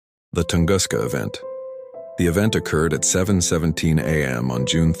The Tunguska Event. The event occurred at 7:17 a.m. on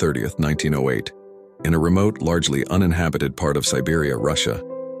June 30, 1908, in a remote, largely uninhabited part of Siberia, Russia,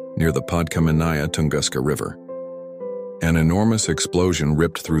 near the Podkamennaya Tunguska River. An enormous explosion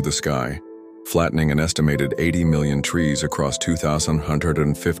ripped through the sky, flattening an estimated 80 million trees across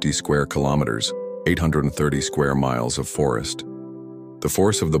 2,150 square kilometers, 830 square miles of forest. The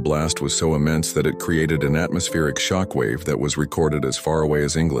force of the blast was so immense that it created an atmospheric shockwave that was recorded as far away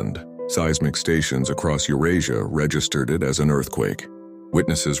as England. Seismic stations across Eurasia registered it as an earthquake.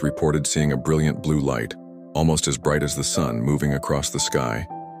 Witnesses reported seeing a brilliant blue light, almost as bright as the sun, moving across the sky,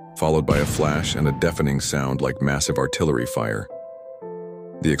 followed by a flash and a deafening sound like massive artillery fire.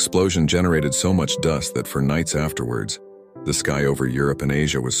 The explosion generated so much dust that for nights afterwards, the sky over Europe and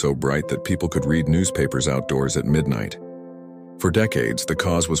Asia was so bright that people could read newspapers outdoors at midnight. For decades, the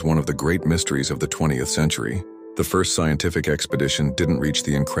cause was one of the great mysteries of the 20th century. The first scientific expedition didn't reach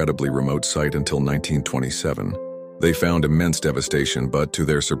the incredibly remote site until 1927. They found immense devastation, but to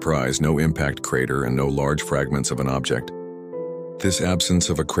their surprise, no impact crater and no large fragments of an object. This absence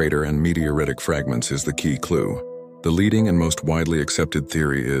of a crater and meteoritic fragments is the key clue. The leading and most widely accepted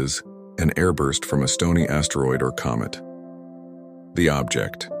theory is an airburst from a stony asteroid or comet. The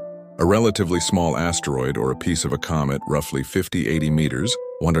object. A relatively small asteroid or a piece of a comet roughly 50-80 meters,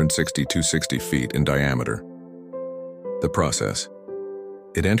 160-260 feet in diameter. The process.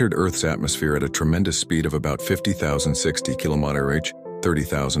 It entered Earth's atmosphere at a tremendous speed of about 50,060 km/h,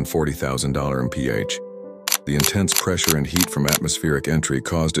 30,000-40,000 mph. The intense pressure and heat from atmospheric entry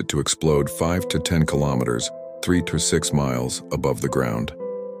caused it to explode 5 to 10 kilometers, 3 to 6 miles above the ground.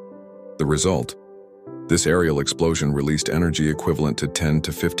 The result? This aerial explosion released energy equivalent to 10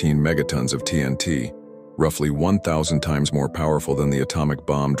 to 15 megatons of TNT, roughly 1,000 times more powerful than the atomic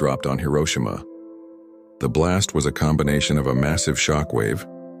bomb dropped on Hiroshima. The blast was a combination of a massive shockwave,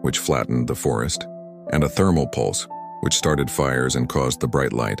 which flattened the forest, and a thermal pulse, which started fires and caused the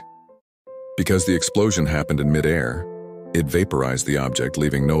bright light. Because the explosion happened in mid-air, it vaporized the object,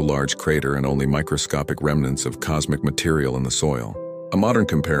 leaving no large crater and only microscopic remnants of cosmic material in the soil. A modern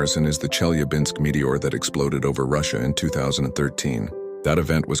comparison is the Chelyabinsk meteor that exploded over Russia in 2013. That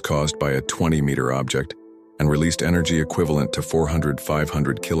event was caused by a 20-meter object and released energy equivalent to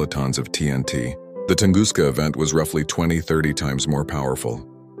 400-500 kilotons of TNT. The Tunguska event was roughly 20-30 times more powerful.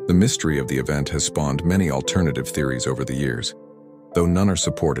 The mystery of the event has spawned many alternative theories over the years, though none are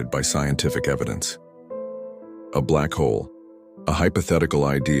supported by scientific evidence. A black hole, a hypothetical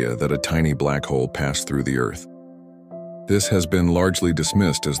idea that a tiny black hole passed through the Earth. This has been largely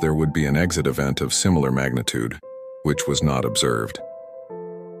dismissed as there would be an exit event of similar magnitude, which was not observed.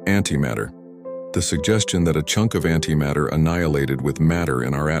 Antimatter. The suggestion that a chunk of antimatter annihilated with matter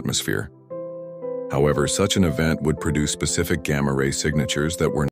in our atmosphere. However, such an event would produce specific gamma-ray signatures that were